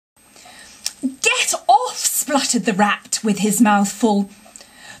spluttered the Rat with his mouth full.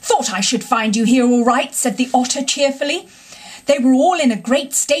 "Thought I should find you here all right," said the Otter cheerfully. "They were all in a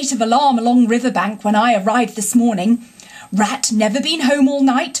great state of alarm along Riverbank when I arrived this morning. Rat never been home all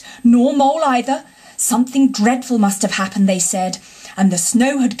night, nor Mole either. Something dreadful must have happened, they said, and the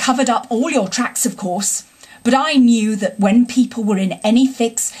snow had covered up all your tracks, of course. But I knew that when people were in any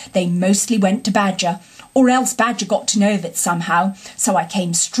fix, they mostly went to Badger, or else Badger got to know of it somehow, so I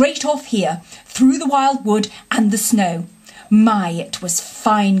came straight off here, through the wild wood and the snow. My, it was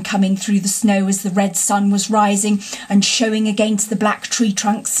fine coming through the snow as the red sun was rising and showing against the black tree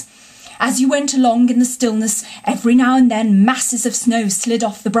trunks. As you went along in the stillness, every now and then masses of snow slid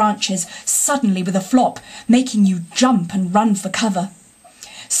off the branches, suddenly with a flop, making you jump and run for cover.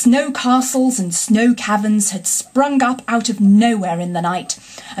 Snow castles and snow caverns had sprung up out of nowhere in the night,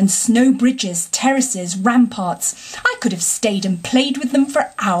 and snow bridges, terraces, ramparts. I could have stayed and played with them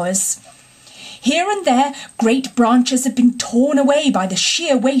for hours. Here and there great branches had been torn away by the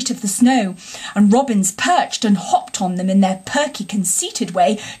sheer weight of the snow, and robins perched and hopped on them in their perky, conceited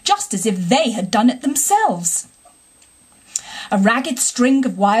way, just as if they had done it themselves. A ragged string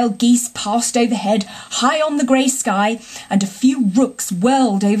of wild geese passed overhead, high on the grey sky, and a few rooks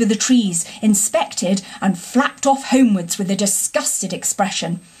whirled over the trees, inspected, and flapped off homewards with a disgusted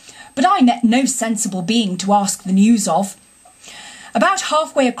expression. But I met no sensible being to ask the news of. About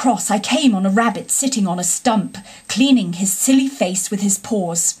halfway across I came on a rabbit sitting on a stump, cleaning his silly face with his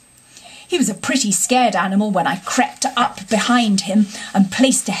paws. He was a pretty scared animal when I crept up behind him and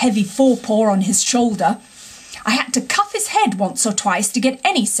placed a heavy forepaw on his shoulder. I had to cuff his head once or twice to get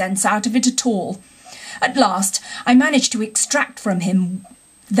any sense out of it at all. At last I managed to extract from him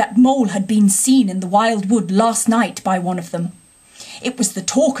that Mole had been seen in the wild wood last night by one of them. It was the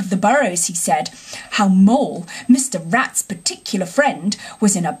talk of the burrows, he said, how Mole, Mr. Rat's particular friend,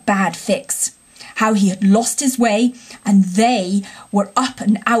 was in a bad fix, how he had lost his way, and they were up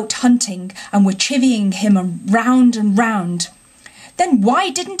and out hunting, and were chivying him round and round. "Then why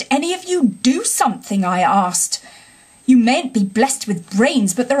didn't any of you do something?" I asked. "You mayn't be blessed with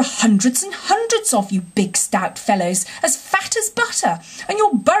brains, but there are hundreds and hundreds of you big stout fellows, as fat as butter, and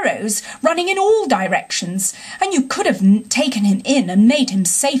your burrows running in all directions, and you could have taken him in and made him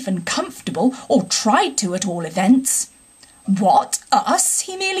safe and comfortable, or tried to at all events." "What, us?"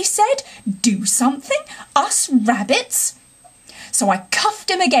 he merely said. "Do something? Us rabbits?" So I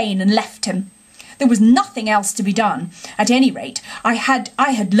cuffed him again and left him. There was nothing else to be done. At any rate, I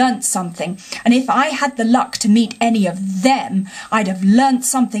had learnt something, and if I had the luck to meet any of them, I'd have learnt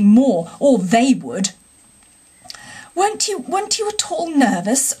something more, or they would. Weren't you at all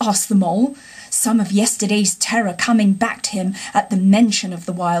nervous?" asked the Mole, some of yesterday's terror coming back to him at the mention of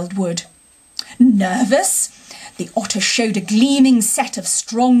the wild wood. "Nervous?" The Otter showed a gleaming set of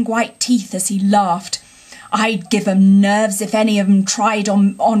strong white teeth as he laughed. "I'd give 'em nerves if any of 'em tried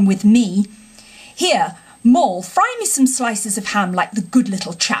on with me. Here, Mole, fry me some slices of ham like the good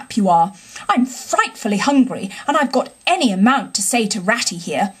little chap you are. I'm frightfully hungry, and I've got any amount to say to Ratty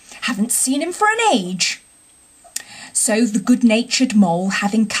here. Haven't seen him for an age." So the good-natured Mole,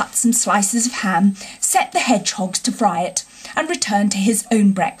 having cut some slices of ham, set the hedgehogs to fry it, and returned to his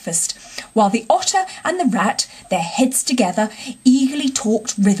own breakfast, while the Otter and the Rat, their heads together, eagerly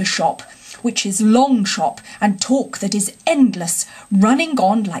talked river shop, which is long shop, and talk that is endless, running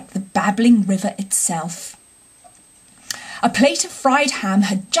on like the babbling river itself. A plate of fried ham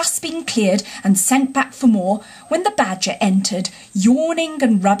had just been cleared and sent back for more when the Badger entered, yawning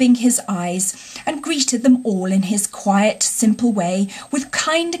and rubbing his eyes, and greeted them all in his quiet, simple way, with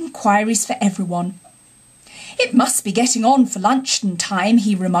kind inquiries for everyone. "It must be getting on for luncheon time,"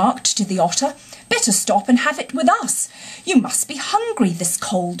 he remarked to the Otter. "Better stop and have it with us. You must be hungry this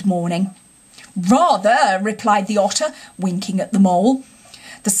cold morning." "Rather," replied the Otter, winking at the Mole.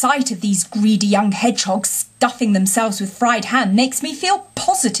 "The sight of these greedy young hedgehogs stuffing themselves with fried ham makes me feel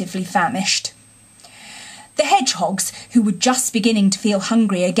positively famished." The hedgehogs, who were just beginning to feel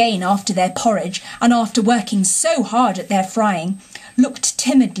hungry again after their porridge and after working so hard at their frying, looked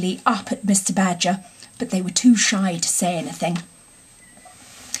timidly up at Mr. Badger, but they were too shy to say anything.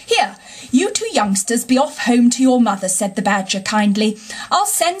 "Here, you two youngsters be off home to your mother," said the Badger kindly. "I'll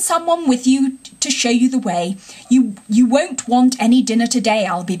send someone with you to show you the way. You won't want any dinner today,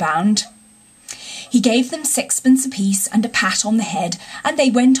 I'll be bound." He gave them 6pence apiece and a pat on the head, and they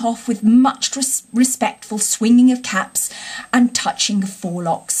went off with much respectful swinging of caps and touching of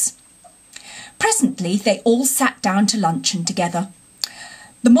forelocks. Presently they all sat down to luncheon together.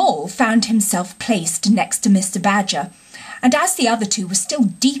 The Mole found himself placed next to Mr. Badger, and as the other two were still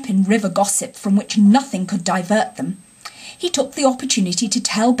deep in river gossip from which nothing could divert them, He took the opportunity to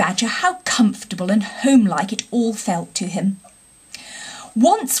tell Badger how comfortable and homelike it all felt to him.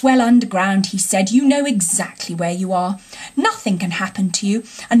 Once well underground, he said, you know exactly where you are. Nothing can happen to you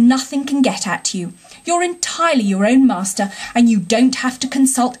and nothing can get at you. You're entirely your own master and you don't have to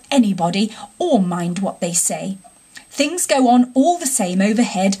consult anybody or mind what they say. Things go on all the same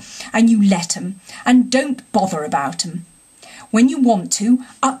overhead and you let 'em and don't bother about 'em. When you want to,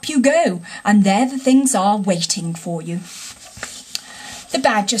 up you go and there the things are waiting for you. The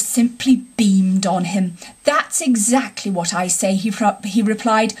Badger simply beamed on him. That's exactly what I say, he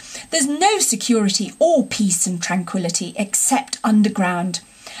replied. There's no security or peace and tranquillity except underground.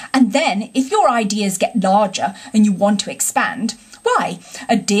 And then, if your ideas get larger and you want to expand, why,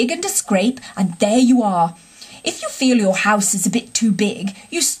 a dig and a scrape and there you are. If you feel your house is a bit too big,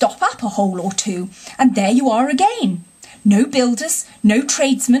 you stop up a hole or two and there you are again. No builders, no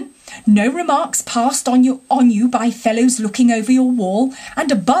tradesmen, no remarks passed on you by fellows looking over your wall,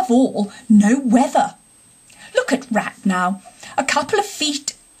 and above all, no weather. Look at Rat now, a couple of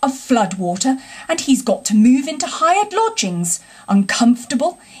feet of flood water, and he's got to move into hired lodgings,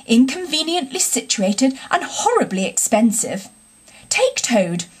 uncomfortable, inconveniently situated, and horribly expensive. Take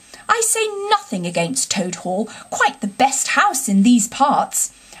Toad. I say nothing against Toad Hall, quite the best house in these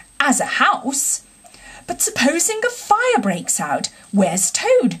parts, as a house. But supposing a fire breaks out, where's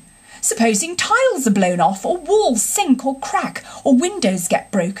Toad? Supposing tiles are blown off, or walls sink or crack, or windows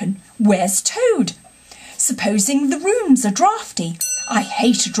get broken, where's Toad? Supposing the rooms are draughty, I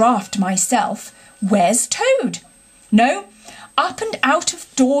hate a draught myself, where's Toad? No, up and out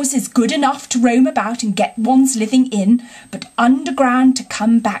of doors is good enough to roam about and get one's living in, but underground to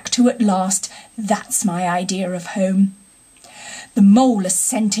come back to at last, that's my idea of home. The Mole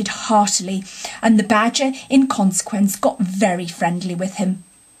assented heartily, and the Badger, in consequence, got very friendly with him.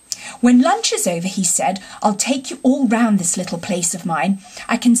 When lunch is over, he said, I'll take you all round this little place of mine.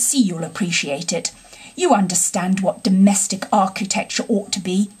 I can see you'll appreciate it. You understand what domestic architecture ought to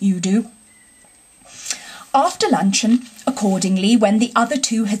be, you do. After luncheon, accordingly, when the other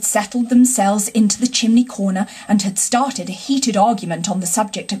two had settled themselves into the chimney corner and had started a heated argument on the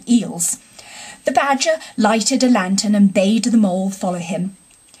subject of eels, the Badger lighted a lantern and bade the Mole follow him.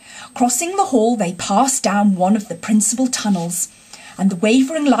 Crossing the hall, they passed down one of the principal tunnels, and the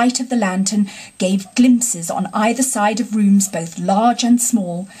wavering light of the lantern gave glimpses on either side of rooms both large and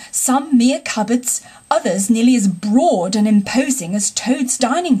small, some mere cupboards, others nearly as broad and imposing as Toad's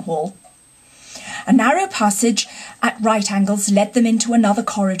dining hall. A narrow passage at right angles led them into another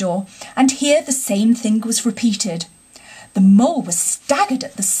corridor, and here the same thing was repeated. The Mole was staggered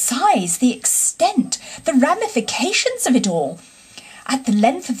at the size, the extent, the ramifications of it all. At the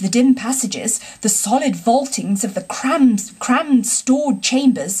length of the dim passages, the solid vaultings of the crammed stored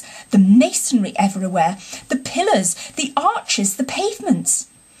chambers, the masonry everywhere, the pillars, the arches, the pavements.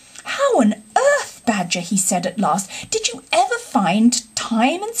 How on earth, Badger, he said at last, did you ever find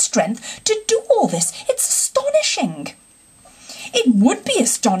time and strength to do all this? It's astonishing. It would be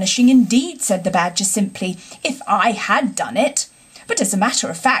astonishing indeed, said the Badger simply, if I had done it. But as a matter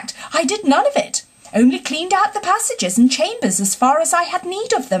of fact, I did none of it. Only cleaned out the passages and chambers as far as I had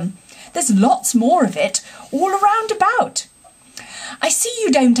need of them. There's lots more of it, all around about. I see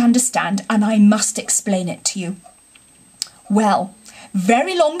you don't understand, and I must explain it to you. Well,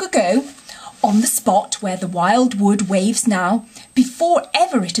 very long ago, on the spot where the wild wood waves now, before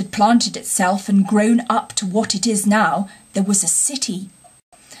ever it had planted itself and grown up to what it is now, there was a city.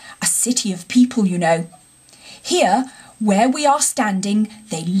 A city of people, you know. Here, where we are standing,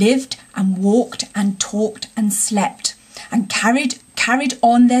 they lived and walked and talked and slept and carried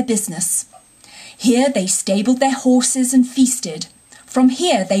on their business. Here they stabled their horses and feasted. From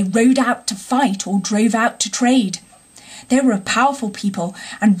here they rode out to fight or drove out to trade. They were a powerful people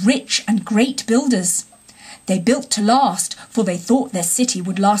and rich and great builders. They built to last, for they thought their city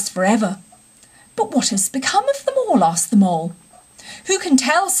would last forever. But what has become of them all? Asked the Mole. Who can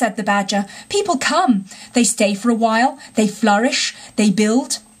tell, said the Badger. People come, they stay for a while, they flourish, they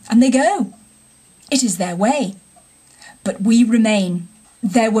build, and they go. It is their way. But we remain.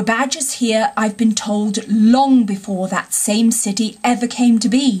 There were Badgers here, I've been told, long before that same city ever came to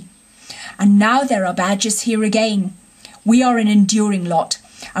be. And now there are Badgers here again. We are an enduring lot,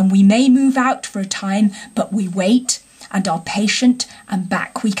 and we may move out for a time, but we wait, and are patient, and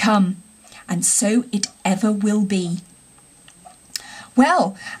back we come. And so it ever will be.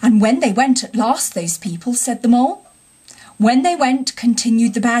 Well, and when they went at last, those people, said the Mole. When they went,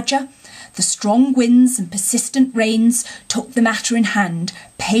 continued the Badger, the strong winds and persistent rains took the matter in hand,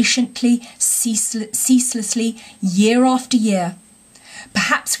 patiently, ceaselessly, year after year.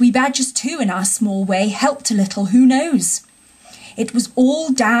 Perhaps we Badgers too, in our small way, helped a little, who knows? It was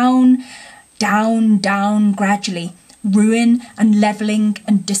all down, down, down gradually, ruin and levelling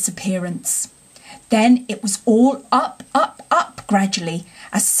and disappearance. Then it was all up, up, up gradually,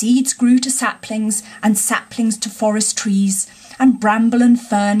 as seeds grew to saplings and saplings to forest trees, and bramble and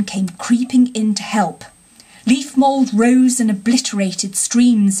fern came creeping in to help. Leaf mould rose and obliterated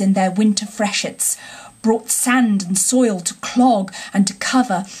streams in their winter freshets, brought sand and soil to clog and to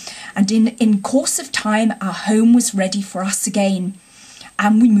cover, and in course of time our home was ready for us again,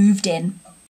 and we moved in.